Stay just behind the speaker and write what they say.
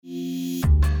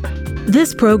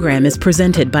This program is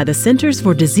presented by the Centers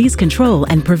for Disease Control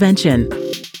and Prevention.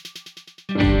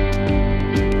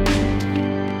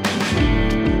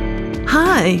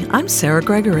 Hi, I'm Sarah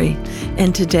Gregory,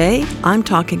 and today I'm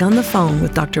talking on the phone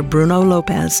with Dr. Bruno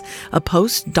Lopes, a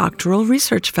postdoctoral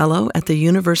research fellow at the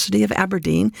University of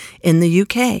Aberdeen in the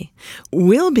UK.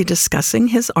 We'll be discussing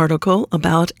his article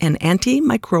about an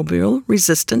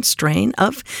antimicrobial-resistant strain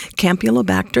of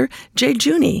Campylobacter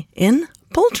jejuni in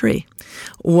poultry.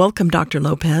 Welcome, Dr.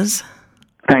 Lopes.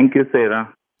 Thank you,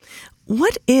 Sarah.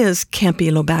 What is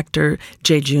Campylobacter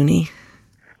jejuni?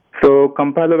 So,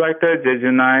 Campylobacter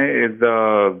jejuni is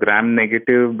a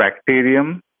gram-negative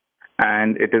bacterium,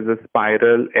 and it is a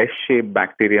spiral S-shaped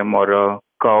bacterium or a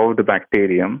curved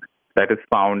bacterium that is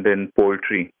found in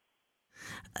poultry.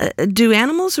 Do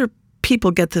animals or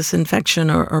people get this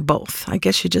infection or both? I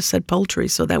guess you just said poultry,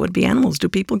 so that would be animals. Do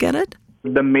people get it?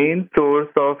 The main source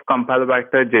of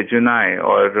Campylobacter jejuni,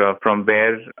 or from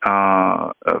where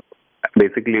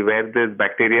basically where this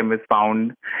bacterium is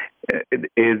found,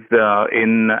 is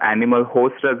in animal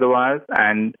host reservoirs,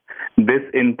 and this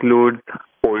includes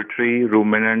poultry,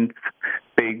 ruminants,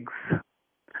 pigs,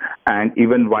 and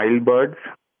even wild birds.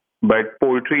 But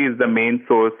poultry is the main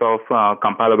source of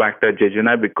Campylobacter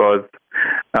jejuni because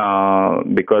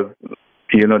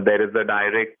there is a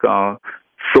direct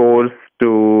source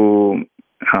to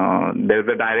there's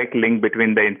a direct link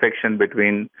between the infection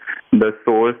between the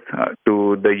source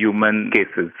to the human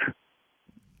cases.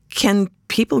 Can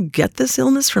people get this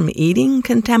illness from eating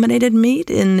contaminated meat?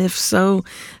 And if so,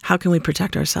 how can we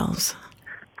protect ourselves?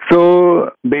 So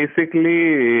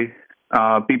basically,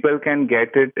 people can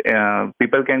get it.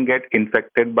 People can get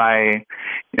infected by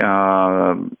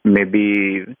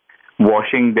maybe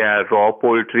washing their raw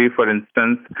poultry, for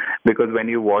instance, because when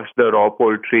you wash the raw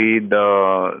poultry,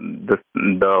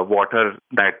 the water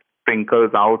that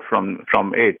sprinkles out from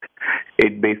it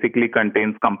basically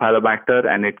contains Campylobacter,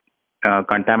 and it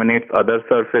contaminates other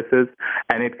surfaces,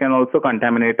 and it can also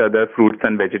contaminate other fruits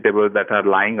and vegetables that are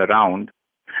lying around.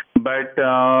 But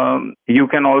you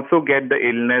can also get the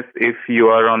illness if you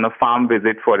are on a farm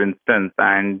visit, for instance,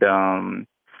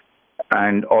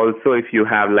 and also if you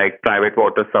have like private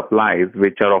water supplies,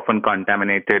 which are often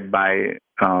contaminated by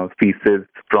feces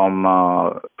from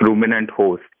ruminant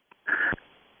hosts.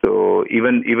 So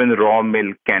even raw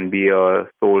milk can be a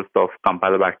source of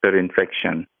Campylobacter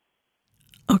infection.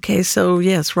 Okay, so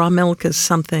yes, raw milk is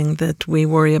something that we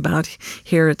worry about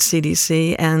here at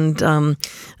CDC, and I'm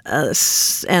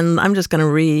just going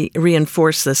to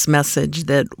reinforce this message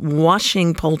that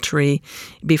washing poultry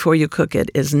before you cook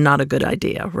it is not a good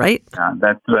idea, right? Yeah,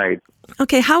 that's right.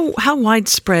 Okay, how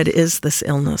widespread is this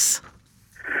illness?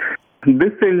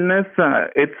 This illness,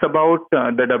 it's about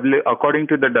according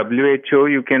to the WHO,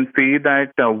 you can see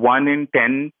that 1 in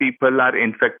 10 people are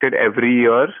infected every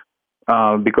year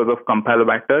because of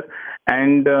Campylobacter,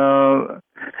 and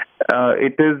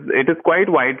it is quite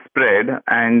widespread,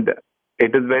 and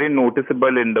it is very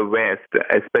noticeable in the West,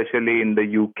 especially in the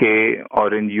UK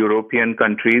or in European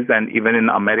countries and even in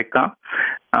America.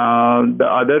 The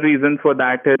other reason for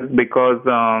that is because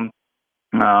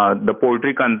the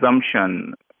poultry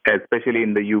consumption, especially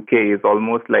in the UK, is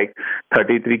almost like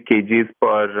 33 kgs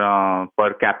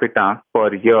per capita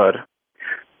per year.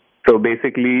 So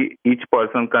basically, each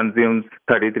person consumes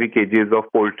 33 kgs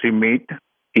of poultry meat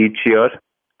each year,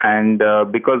 and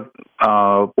because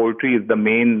poultry is the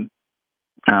main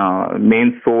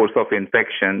source of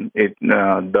infection,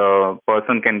 the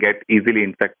person can get easily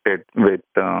infected with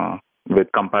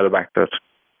Campylobacter.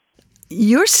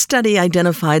 Your study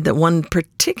identified that one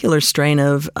particular strain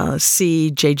of C.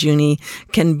 jejuni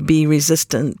can be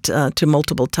resistant to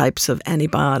multiple types of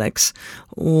antibiotics.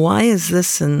 Why is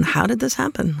this, and how did this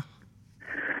happen?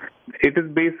 It is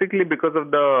basically because of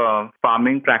the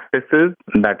farming practices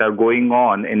that are going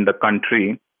on in the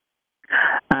country.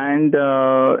 And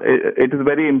it is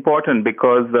very important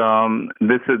because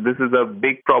this is a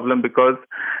big problem, because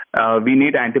we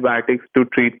need antibiotics to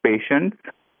treat patients,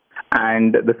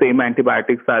 and the same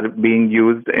antibiotics are being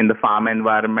used in the farm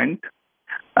environment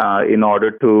in order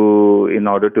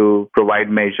to provide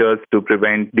measures to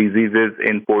prevent diseases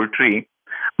in poultry.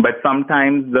 But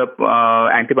sometimes the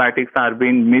antibiotics are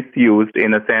being misused,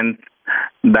 in a sense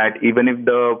that even if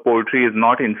the poultry is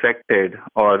not infected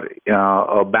or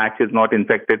a batch is not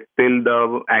infected, still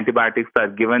the antibiotics are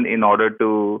given in order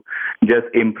to just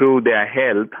improve their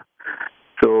health.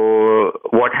 So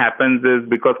what happens is,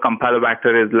 because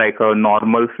Campylobacter is like a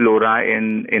normal flora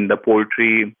in the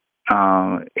poultry,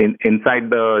 inside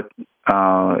the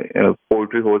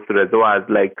poultry host reservoirs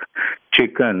like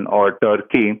chicken or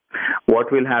turkey,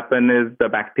 what will happen is the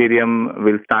bacterium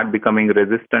will start becoming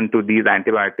resistant to these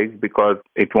antibiotics because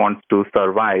it wants to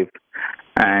survive.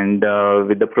 And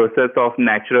with the process of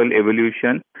natural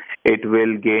evolution, it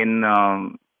will gain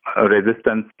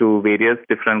resistance to various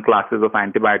different classes of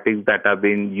antibiotics that are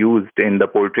being used in the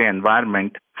poultry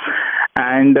environment.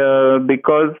 And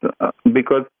because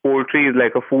poultry is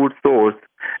like a food source,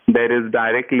 there is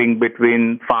direct link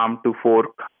between farm to fork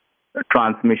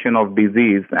transmission of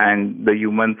disease, and the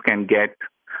humans can get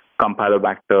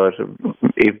Campylobacter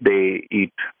if they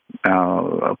eat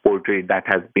poultry that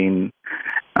has been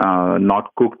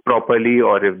not cooked properly,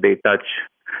 or if they touch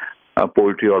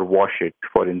poultry or wash it,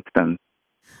 for instance.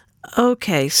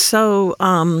 Okay, so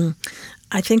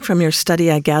I think from your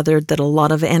study I gathered that a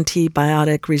lot of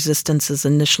antibiotic resistance is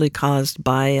initially caused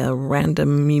by a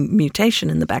random mutation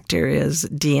in the bacteria's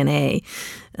DNA.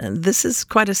 This is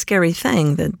quite a scary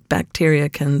thing, that bacteria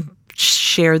can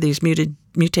share these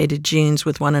mutated genes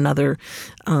with one another,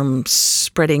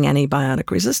 spreading antibiotic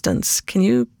resistance. Can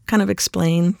you kind of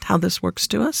explain how this works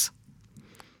to us?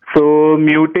 So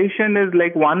mutation is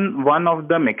like one of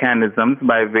the mechanisms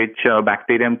by which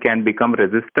bacterium can become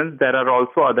resistant. There are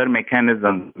also other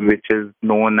mechanisms which is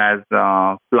known as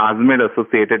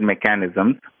plasmid-associated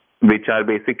mechanisms, which are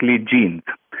basically genes.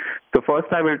 So first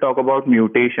I will talk about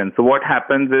mutation. So what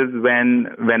happens is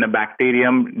when a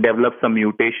bacterium develops a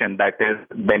mutation that is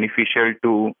beneficial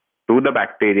to the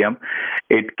bacterium,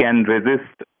 it can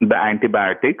resist the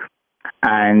antibiotics,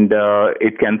 and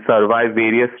it can survive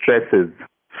various stresses.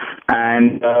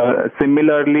 And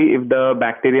similarly, if the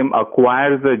bacterium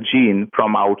acquires a gene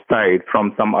from outside,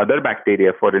 from some other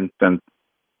bacteria, for instance,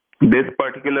 this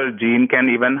particular gene can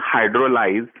even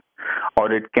hydrolyze,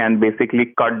 or it can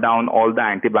basically cut down all the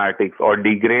antibiotics or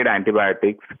degrade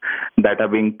antibiotics that are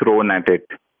being thrown at it.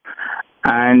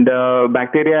 And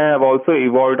bacteria have also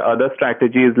evolved other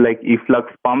strategies like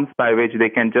efflux pumps, by which they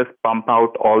can just pump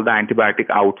out all the antibiotic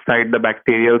outside the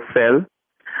bacterial cell.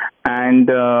 And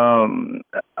the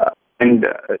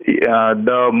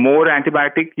more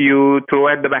antibiotic you throw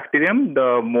at the bacterium,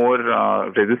 the more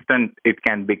resistant it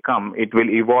can become. It will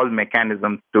evolve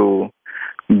mechanisms to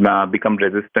become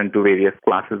resistant to various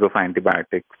classes of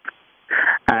antibiotics.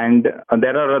 And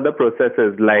there are other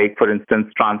processes like, for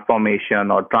instance,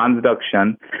 transformation or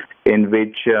transduction, in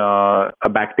which a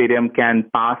bacterium can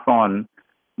pass on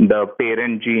the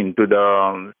parent gene to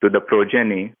the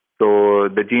progeny. So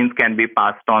the genes can be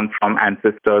passed on from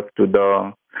ancestors to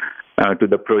the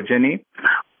progeny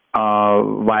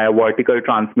via vertical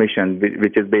transmission,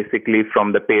 which is basically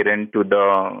from the parent to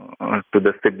the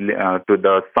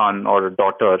son or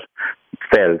daughter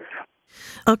cells.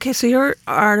 Okay, so your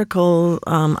article,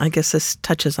 I guess this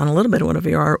touches on a little bit of what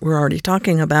we're already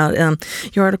talking about.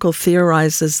 Your article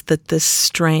theorizes that this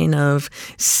strain of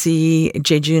C.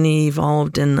 jejuni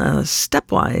evolved in a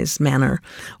stepwise manner.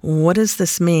 What does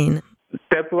this mean?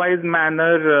 Stepwise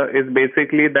manner is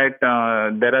basically that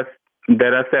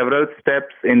there are several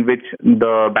steps in which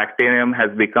the bacterium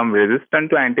has become resistant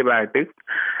to antibiotics.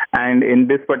 And in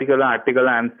this particular article,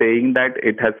 I am saying that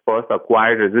it has first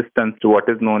acquired resistance to what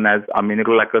is known as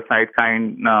aminoglycoside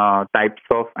kind types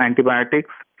of antibiotics.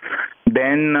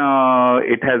 Then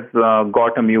it has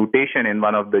got a mutation in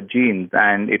one of the genes,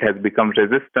 and it has become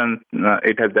resistant.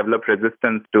 It has developed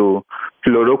resistance to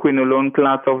fluoroquinolone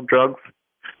class of drugs.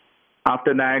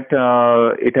 After that,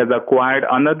 it has acquired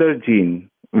another gene,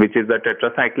 which is a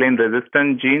tetracycline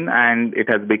resistant gene, and it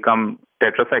has become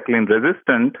tetracycline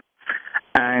resistant.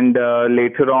 And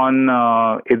later on,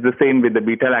 it's the same with the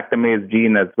beta-lactamase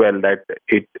gene as well, that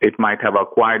it might have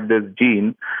acquired this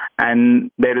gene,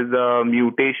 and there is a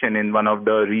mutation in one of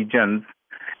the regions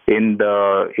in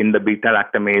the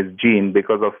beta-lactamase gene,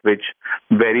 because of which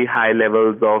very high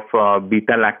levels of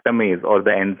beta-lactamase or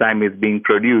the enzyme is being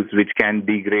produced, which can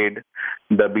degrade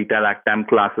the beta-lactam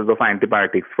classes of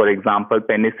antibiotics. For example,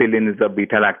 penicillin is a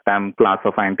beta-lactam class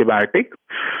of antibiotic.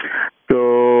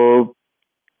 So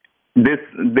this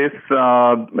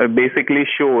basically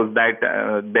shows that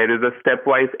there is a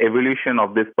stepwise evolution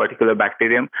of this particular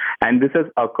bacterium, and this has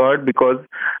occurred because,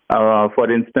 for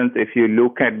instance, if you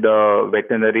look at the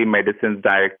Veterinary Medicines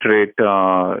Directorate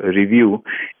review,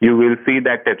 you will see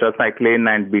that tetracycline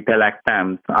and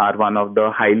beta-lactams are one of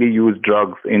the highly used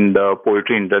drugs in the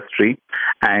poultry industry,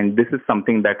 and this is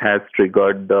something that has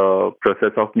triggered the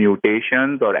process of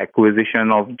mutations or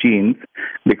acquisition of genes,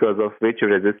 because of which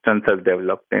resistance has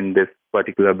developed in this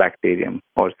particular bacterium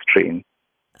or strain.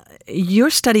 Your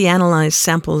study analyzed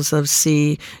samples of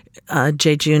C.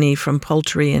 jejuni from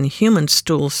poultry and human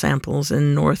stool samples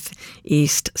in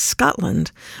northeast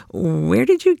Scotland. Where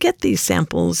did you get these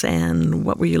samples and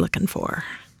what were you looking for?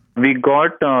 We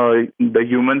got the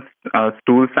human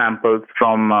stool samples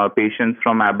from patients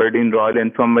from Aberdeen Royal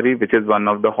Infirmary, which is one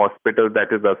of the hospitals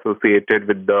that is associated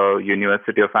with the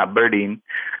University of Aberdeen.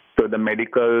 So the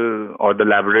medical or the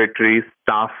laboratory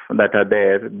staff that are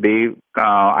there, they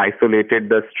isolated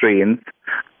the strains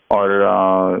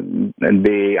or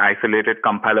they isolated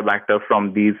Campylobacter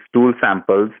from these stool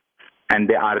samples, and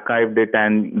they archived it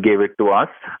and gave it to us,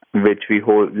 which we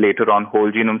later on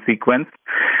whole genome sequence.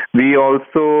 We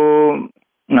also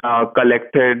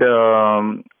collected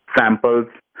samples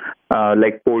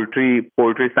like poultry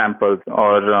samples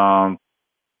or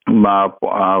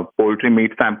poultry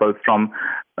meat samples from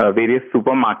various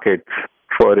supermarkets,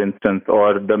 for instance,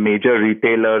 or the major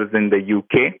retailers in the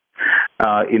UK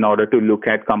in order to look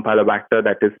at Campylobacter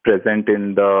that is present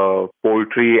in the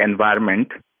poultry environment.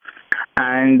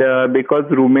 And because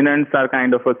ruminants are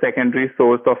kind of a secondary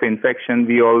source of infection,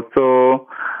 we also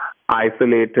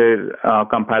isolated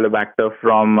Campylobacter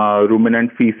from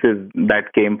ruminant feces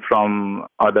that came from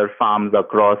other farms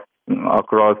across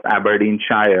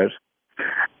Aberdeenshire.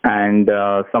 And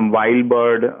some wild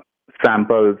bird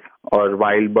samples or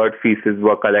wild bird feces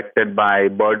were collected by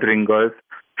bird ringers,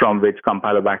 from which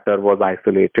Campylobacter was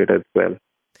isolated as well.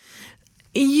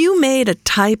 You made a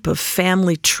type of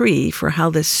family tree for how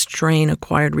this strain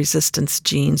acquired resistance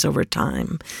genes over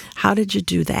time. How did you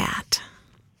do that?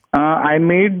 I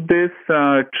made this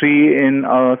tree in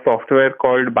a software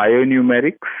called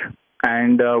Bionumerics.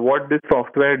 And what this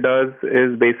software does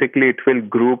is basically it will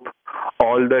group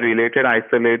all the related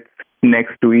isolates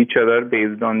next to each other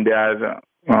based on their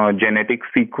genetic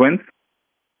sequence.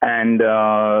 And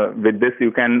with this,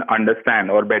 you can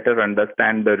understand or better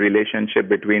understand the relationship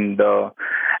between the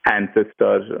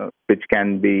ancestors, which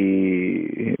can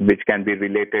be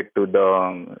related to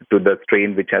the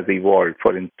strain which has evolved,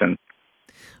 for instance.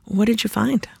 What did you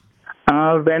find?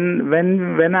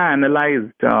 When I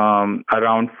analyzed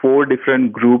around 4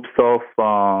 different groups of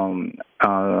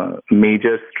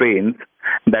major strains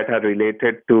that are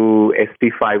related to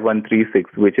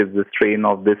ST5136, which is the strain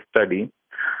of this study,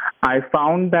 I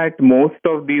found that most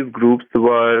of these groups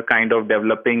were kind of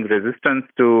developing resistance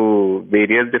to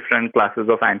various different classes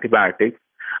of antibiotics.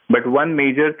 But one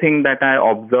major thing that I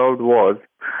observed was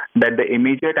that the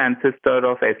immediate ancestor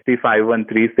of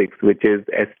ST5136, which is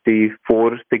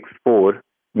ST464,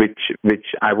 which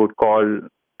I would call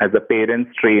as a parent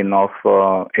strain of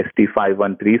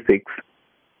ST5136,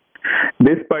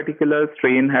 this particular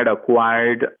strain had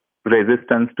acquired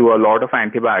resistance to a lot of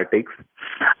antibiotics,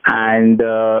 and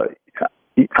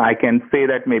I can say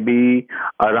that maybe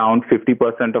around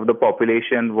 50% of the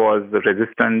population was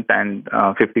resistant and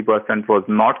 50% was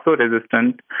not so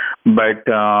resistant. But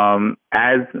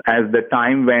as the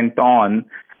time went on,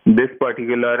 this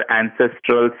particular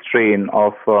ancestral strain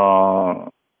of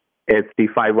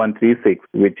ST5136,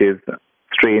 which is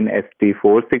strain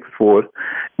ST464,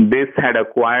 this had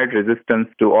acquired resistance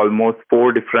to almost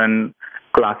 4 different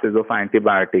classes of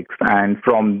antibiotics. And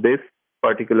from this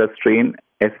particular strain,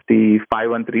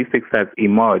 ST5136 has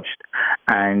emerged,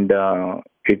 and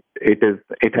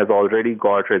it has already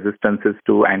got resistances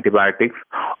to antibiotics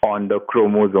on the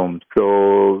chromosome.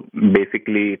 So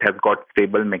basically, it has got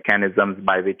stable mechanisms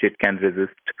by which it can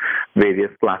resist various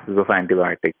classes of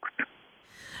antibiotics.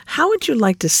 How would you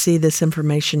like to see this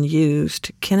information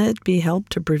used? Can it be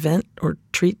helped to prevent or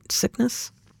treat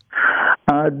sickness?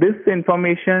 This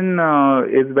information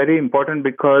is very important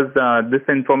because this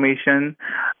information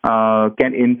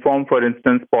can inform, for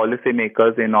instance,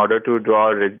 policymakers in order to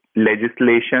draw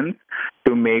legislation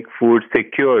to make food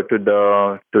secure to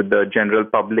the general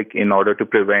public in order to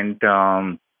prevent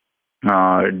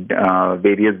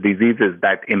various diseases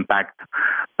that impact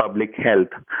public health.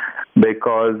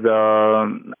 Because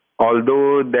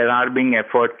although there are being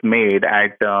efforts made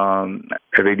at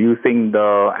reducing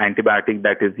the antibiotic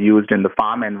that is used in the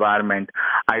farm environment,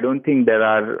 I don't think there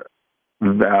are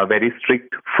very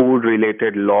strict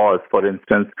food-related laws, for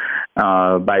instance,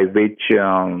 by which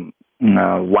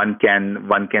one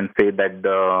can say that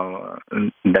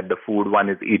the food one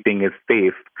is eating is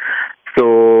safe.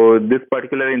 So this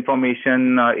particular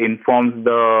information informs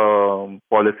the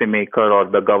policymaker or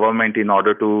the government in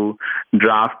order to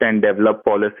draft and develop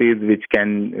policies which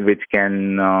can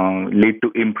lead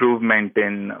to improvement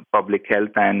in public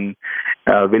health and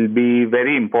will be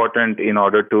very important in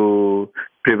order to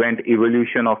prevent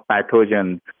evolution of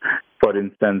pathogens, for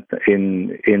instance,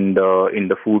 in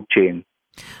the food chain.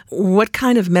 What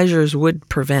kind of measures would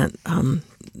prevent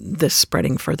this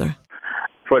spreading further?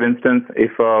 For instance,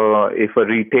 if a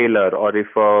retailer or if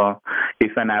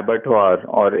an abattoir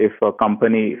or if a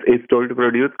company is told to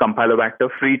produce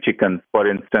Campylobacter-free chickens, for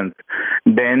instance,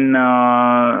 then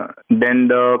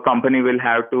the company will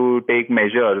have to take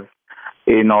measures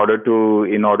in order to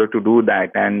do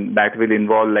that, and that will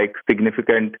involve like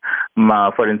significant,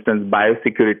 for instance,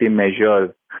 biosecurity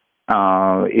measures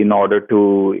in order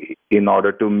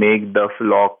to make the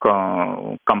flock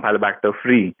Campylobacter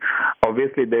free.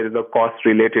 Obviously, there is a cost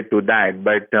related to that,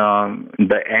 but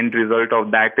the end result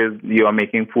of that is you are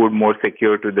making food more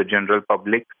secure to the general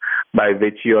public, by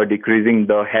which you are decreasing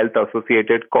the health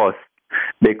associated costs.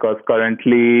 Because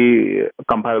currently,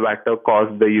 Campylobacter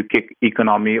costs the UK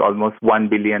economy almost £1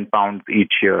 billion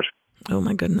each year. Oh,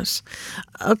 my goodness.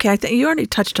 Okay, I think you already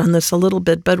touched on this a little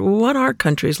bit, but what are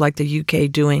countries like the UK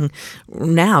doing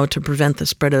now to prevent the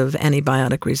spread of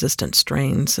antibiotic-resistant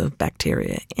strains of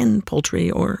bacteria in poultry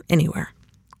or anywhere?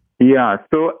 Yeah,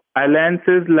 so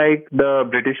alliances like the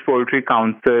British Poultry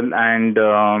Council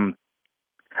and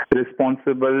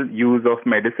responsible use of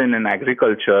medicine in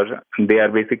agriculture, they are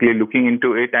basically looking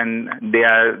into it, and they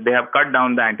have cut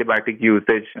down the antibiotic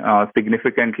usage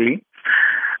significantly.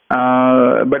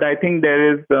 But I think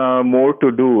there is more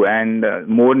to do, and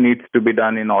more needs to be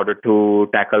done in order to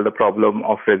tackle the problem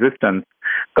of resistance.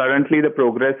 Currently, the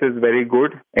progress is very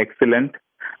good, excellent,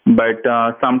 but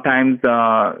sometimes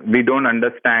we don't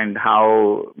understand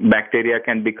how bacteria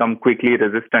can become quickly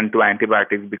resistant to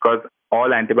antibiotics, because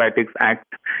all antibiotics act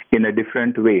in a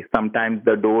different way. Sometimes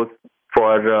the dose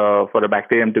for a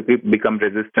bacterium to become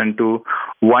resistant to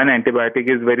one antibiotic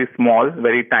is very small,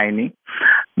 very tiny,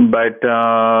 but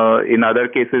in other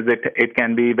cases it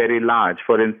can be very large.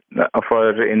 For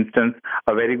instance,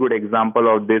 a very good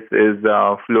example of this is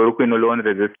fluoroquinolone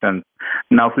resistance.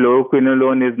 Now,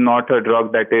 fluoroquinolone is not a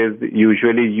drug that is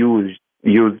usually used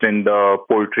in the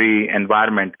poultry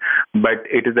environment, but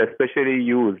it is especially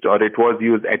used, or it was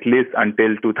used at least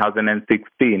until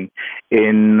 2016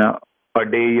 in a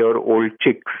day-year-old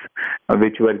chicks,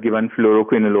 which were given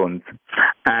fluoroquinolones.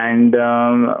 And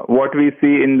what we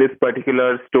see in this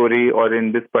particular story or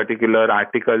in this particular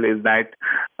article is that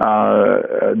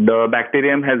the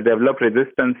bacterium has developed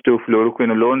resistance to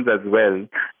fluoroquinolones as well,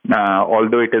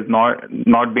 although it is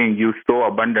not being used so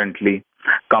abundantly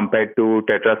compared to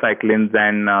tetracyclines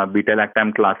and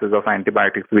beta-lactam classes of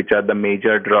antibiotics, which are the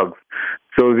major drugs.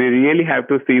 So we really have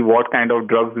to see what kind of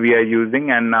drugs we are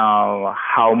using and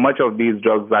how much of these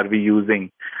drugs are we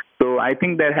using. So I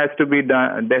think there has to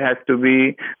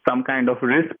be some kind of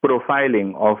risk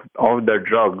profiling of the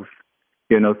drugs,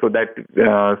 so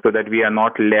that we are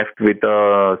not left with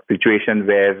a situation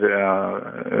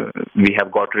where we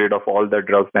have got rid of all the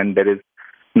drugs and there is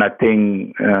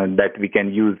nothing that we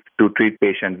can use to treat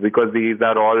patients, because these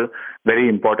are all very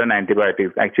important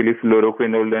antibiotics. Actually,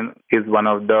 fluoroquinolone is one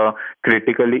of the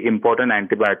critically important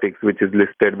antibiotics which is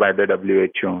listed by the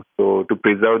WHO. So to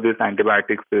preserve these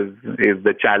antibiotics is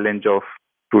the challenge of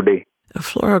today.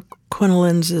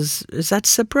 Fluoroquinolones, is that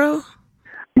Cipro?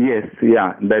 Yes,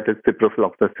 yeah, that is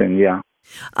ciprofloxacin, yeah.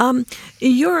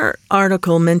 Your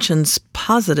article mentions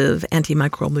positive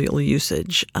antimicrobial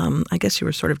usage. I guess you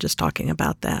were sort of just talking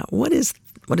about that. What is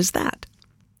that?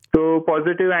 So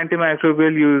positive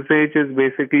antimicrobial usage is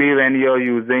basically when you're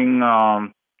using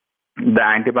the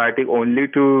antibiotic only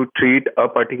to treat a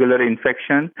particular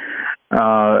infection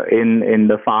in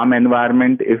the farm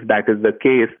environment, if that is the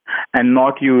case, and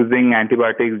not using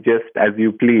antibiotics just as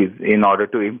you please in order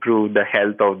to improve the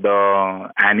health of the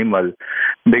animal.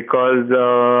 Because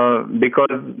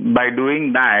by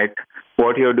doing that,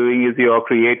 what you're doing is you're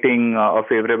creating a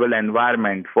favorable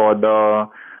environment for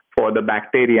the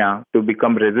bacteria to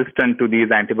become resistant to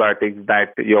these antibiotics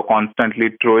that you're constantly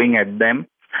throwing at them.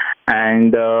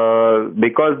 And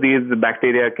because these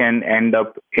bacteria can end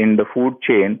up in the food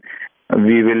chain,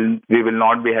 we will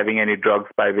not be having any drugs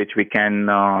by which we can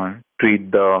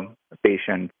treat the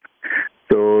patient.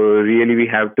 So really we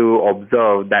have to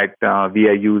observe that we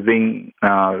are using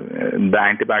the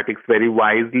antibiotics very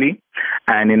wisely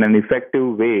and in an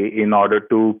effective way in order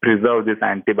to preserve these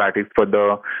antibiotics for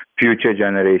the future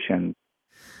generations.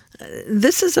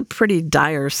 This is a pretty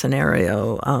dire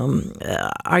scenario.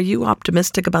 Are you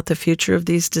optimistic about the future of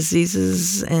these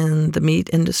diseases and the meat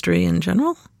industry in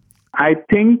general? I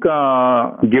think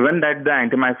given that the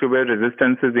antimicrobial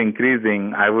resistance is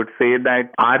increasing, I would say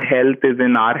that our health is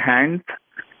in our hands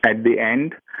at the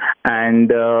end. And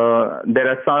there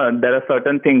are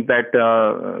certain things that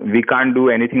we can't do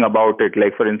anything about it.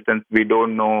 Like, for instance, we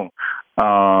don't know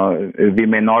we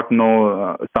may not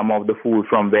know some of the food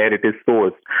from where it is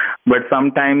sourced. But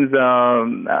sometimes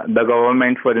the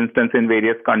government, for instance, in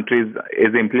various countries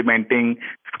is implementing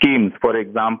schemes. For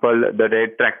example, the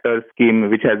Red Tractor scheme,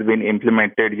 which has been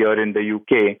implemented here in the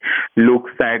UK,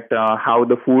 looks at how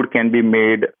the food can be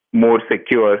made more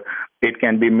secure, it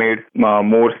can be made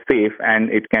more safe, and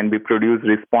it can be produced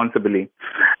responsibly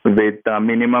with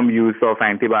minimum use of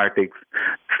antibiotics.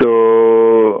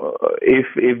 So if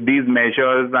these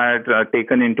measures are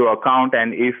taken into account,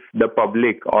 and if the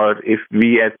public or if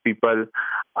we as people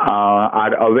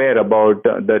are aware about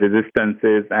the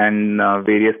resistances and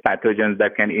various pathogens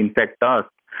that can infect us,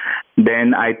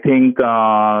 then I think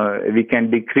we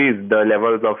can decrease the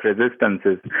levels of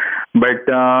resistances. But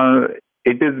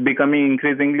it is becoming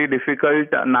increasingly difficult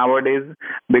nowadays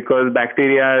because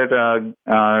bacteria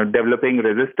are developing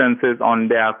resistances on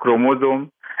their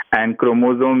chromosome, and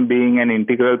chromosome being an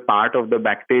integral part of the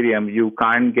bacterium, you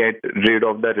can't get rid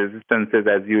of the resistances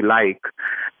as you like.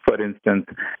 For instance,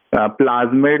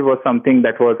 plasmid was something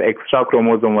that was extra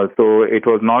chromosomal, so it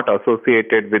was not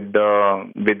associated with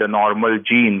the normal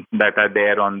genes that are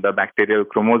there on the bacterial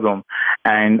chromosome.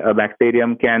 And a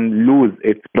bacterium can lose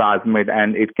its plasmid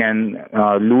and it can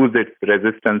lose its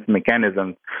resistance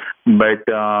mechanisms. But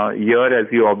here, as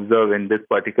you observe in this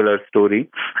particular story,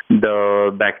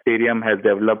 the bacterium has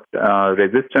developed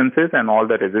resistances, and all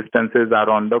the resistances are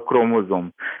on the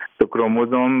chromosome. The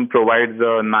chromosome provides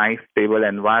a nice stable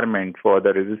environment for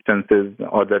the resistances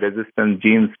or the resistant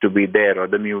genes to be there or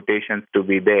the mutations to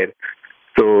be there.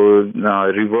 So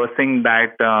reversing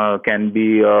that can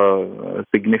be a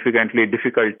significantly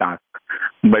difficult task.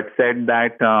 But said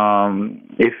that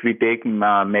if we take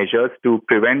measures to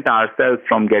prevent ourselves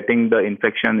from getting the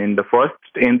infection in the first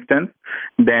instance,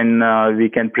 then we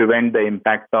can prevent the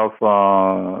impact of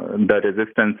the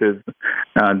resistances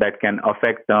that can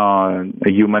affect the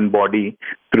human body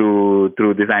through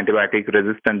this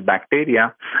antibiotic-resistant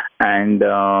bacteria, and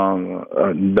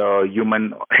the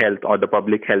human health or the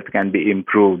public health can be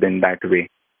improved in that way.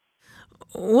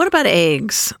 What about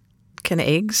eggs? Can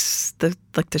eggs, the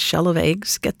shell of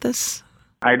eggs, get this?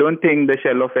 I don't think the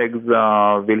shell of eggs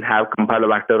will have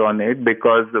Campylobacter on it,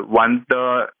 because once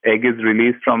the egg is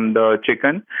released from the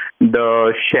chicken,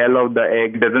 the shell of the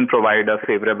egg doesn't provide a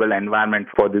favorable environment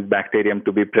for this bacterium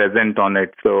to be present on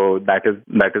it. So that is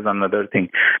another thing,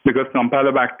 because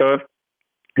Campylobacter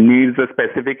needs a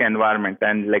specific environment,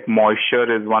 and like moisture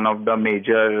is one of the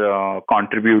major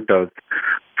contributors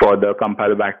for the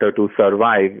Campylobacter to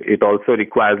survive. It also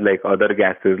requires like other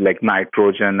gases like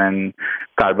nitrogen and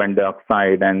carbon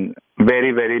dioxide and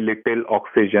very, very little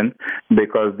oxygen,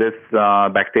 because this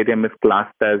bacterium is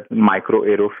classed as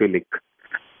microaerophilic.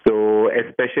 So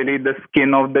especially the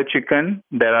skin of the chicken,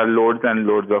 there are loads and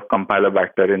loads of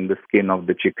Campylobacter in the skin of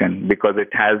the chicken, because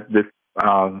it has this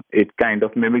it kind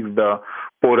of mimics the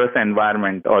porous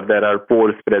environment, or there are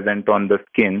pores present on the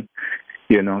skin,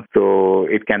 so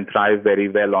it can thrive very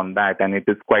well on that, and it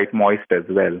is quite moist as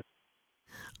well.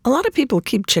 A lot of people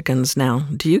keep chickens now.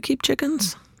 Do you keep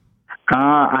chickens?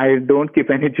 I don't keep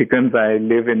any chickens. I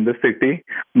live in the city,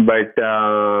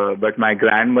 but my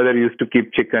grandmother used to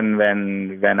keep chicken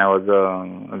when I was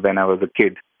a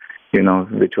kid,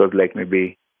 which was like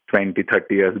maybe 20,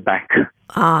 30 years back.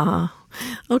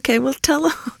 Okay. Well, tell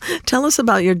us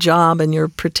about your job and your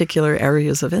particular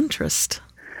areas of interest.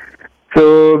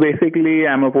 So basically,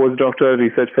 I'm a postdoctoral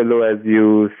research fellow, as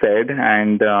you said,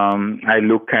 and I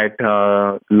look at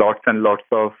lots and lots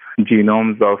of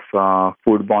genomes of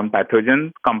foodborne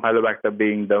pathogens, Campylobacter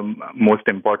being the most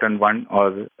important one,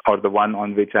 or the one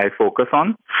on which I focus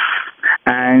on.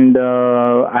 And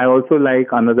I also like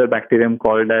another bacterium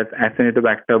called as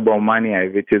Acinetobacter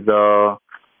baumannii, which is a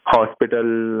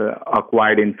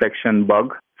hospital-acquired infection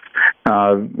bug,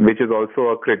 which is also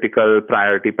a critical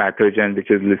priority pathogen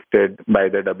which is listed by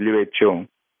the WHO.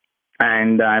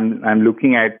 And I'm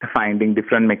looking at finding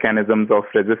different mechanisms of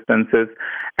resistances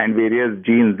and various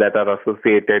genes that are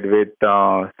associated with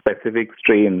specific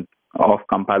strains of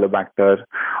Campylobacter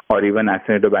or even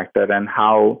Acinetobacter, and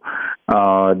how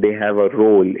they have a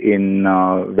role in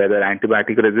whether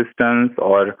antibiotic resistance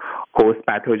or host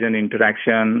pathogen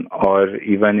interaction or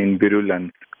even in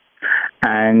virulence.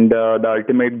 And the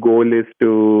ultimate goal is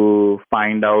to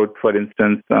find out, for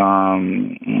instance, the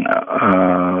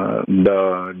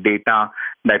data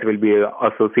that will be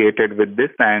associated with this,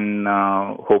 and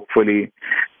hopefully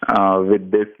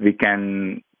with this we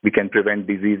can prevent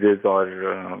diseases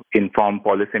or inform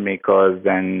policymakers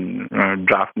and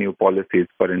draft new policies,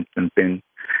 for instance, in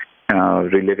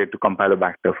related to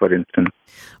Campylobacter, for instance.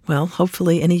 Well,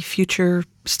 hopefully any future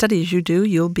studies you do,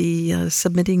 you'll be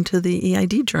submitting to the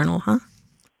EID journal, huh?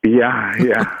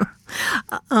 Yeah.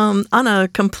 On a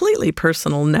completely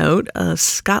personal note,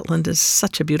 Scotland is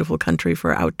such a beautiful country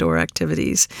for outdoor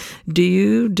activities. Do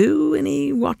you do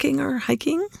any walking or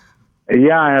hiking?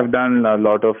 Yeah, I have done a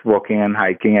lot of walking and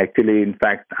hiking. Actually, in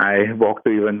fact, I walk to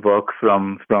even work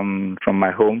from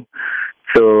my home.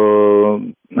 So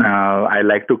I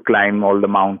like to climb all the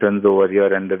mountains over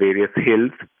here and the various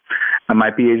hills.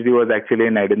 My PhD was actually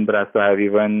in Edinburgh, so I've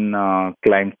even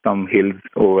climbed some hills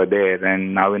over there.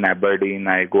 And now in Aberdeen,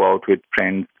 I go out with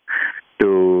friends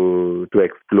to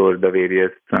explore the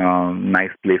various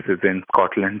nice places in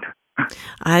Scotland.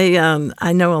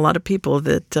 I know a lot of people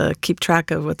that keep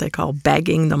track of what they call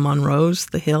bagging the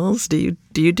Munros, the hills. Do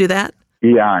you do that?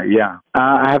 Yeah.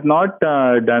 I have not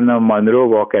done a Munro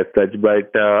walk as such,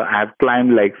 but I've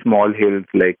climbed like small hills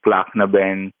like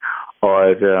Clacknaben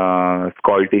or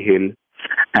Scolty Hill,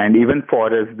 and even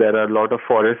forests. There are a lot of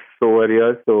forests over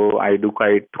here, so I do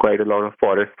quite a lot of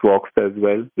forest walks as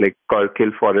well. Like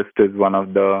Kirkhill Forest is one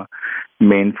of the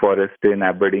main forests in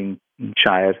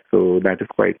Aberdeenshire, so that is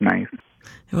quite nice.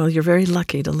 Well, you're very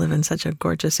lucky to live in such a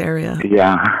gorgeous area.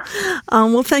 Yeah.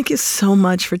 Well, thank you so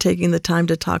much for taking the time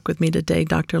to talk with me today,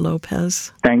 Dr.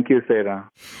 Lopes. Thank you, Sarah.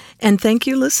 And thank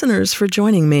you, listeners, for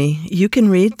joining me. You can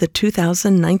read the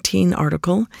 2019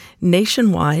 article,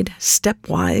 Nationwide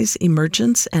Stepwise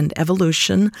Emergence and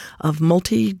Evolution of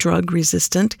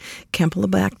Multi-Drug-Resistant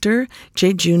Campylobacter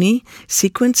jejuni,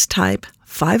 Sequence Type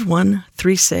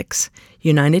 5136,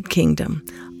 United Kingdom,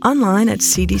 online at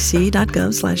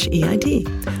cdc.gov/EID.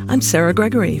 I'm Sarah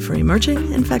Gregory for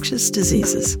Emerging Infectious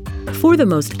Diseases. For the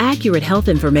most accurate health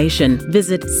information,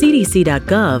 visit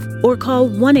cdc.gov or call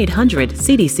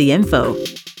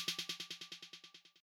 1-800-CDC-INFO.